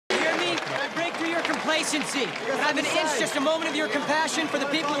complacency. I haven't inched just a moment of your compassion for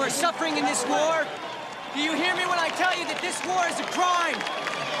the people who are suffering in this war. Do you hear me when I tell you that this war is a crime?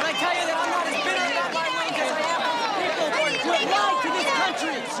 When I tell you that I'm not as bitter about my wounds as I am for the people who have lied to this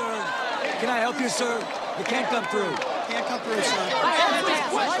country? Sir, can I help you, sir? You can't come through. Can't come through, sir. I have a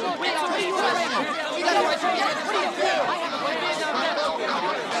gas. What are you doing right now? You got a right to get. What do you do? I have a Vietnam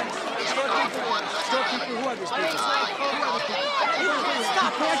vet. Storekeeper, who are these people?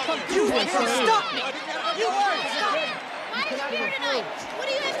 Stop, man. You stop me. You stop me. Why are you here tonight? What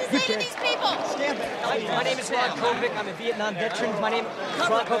do you have to say to these people? My name is Ron Kovic. I'm a Vietnam veteran. My name is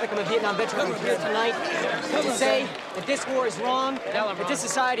Ron Kovic. I'm a Vietnam veteran. I'm here tonight to say that this war is wrong, that this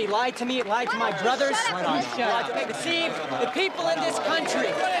society lied to me, it lied to my brothers. They deceived the people in this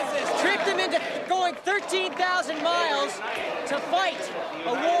country, tricked them into going 13,000 miles to fight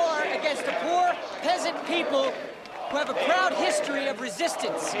a war against the poor peasant people who have a proud history of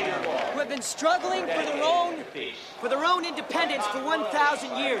resistance, who have been struggling for their own independence for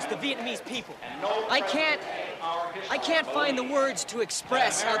 1,000 years, the Vietnamese people. I can't find the words to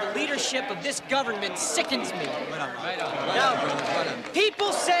express how the leadership of this government sickens me. Now,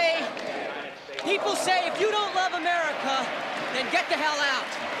 people say if you don't love America, then get the hell out.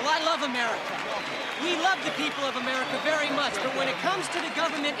 Well, I love America. We love the people of America very much, but when it comes to the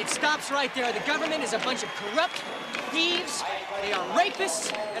government, it stops right there. The government is a bunch of corrupt thieves, they are rapists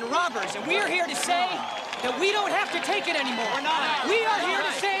and robbers, and we are here to say that we don't have to take it anymore. We are here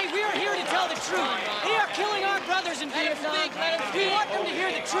to say, we are here to tell the truth. They are killing our brothers in Vietnam. We want them to hear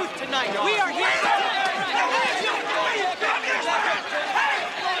the truth tonight. We are here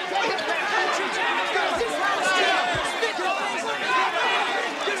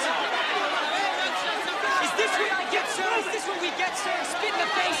spit in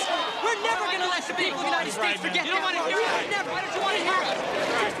the face. We're never going to let the people of the United States forget that. Why don't you want to hear it?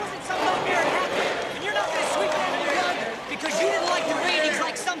 This wasn't some nightmare it happened. And you're not going to sweep it under the rug because you didn't like the ratings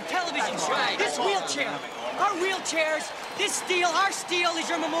like some television show. This wheelchair, our wheelchairs, this steel, our steel is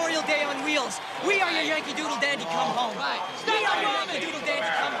your Memorial Day on wheels. We are your Yankee Doodle Dandy come home. We are your Yankee Doodle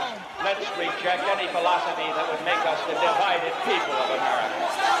Dandy come home. Let's reject any philosophy that would make us the divided people of America.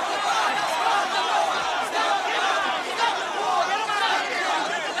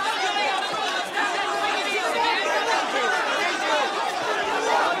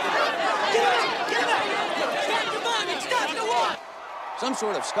 Some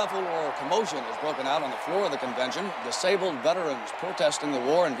sort of scuffle or commotion has broken out on the floor of the convention. Disabled veterans protesting the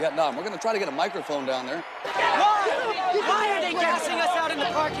war in Vietnam. We're going to try to get a microphone down there. Why are they gassing us out in the